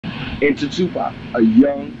Into Tupac, a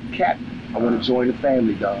young cat. I want to join the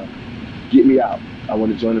family, dog. Get me out. I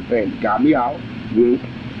want to join the family. Got me out.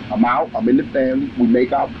 I'm out. I'm in the family. We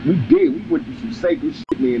make out. We did. We went through some sacred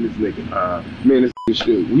shit, me and this nigga. Me and this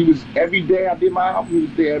shit. We was every day. I did my album. We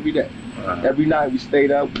was there every day. Every night we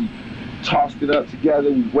stayed up. We tossed it up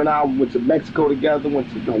together. We went out. We went to Mexico together.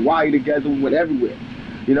 Went to Hawaii together. We went everywhere.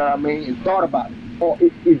 You know what I mean? And thought about it.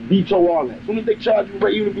 It veto all that. As soon as they charge you,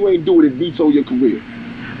 even if you ain't do it, it veto your career.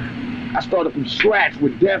 I started from scratch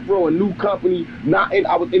with Death Row, a new company.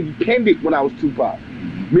 I was independent when I was Tupac.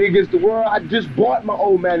 Me Against the World, I just bought my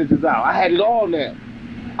old managers out. I had it all now.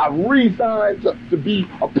 I re-signed to be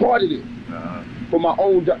a part of this. For my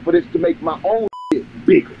own, for this to make my own shit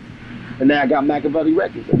bigger. And now I got Machiavelli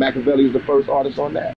Records. And Machiavelli is the first artist on that.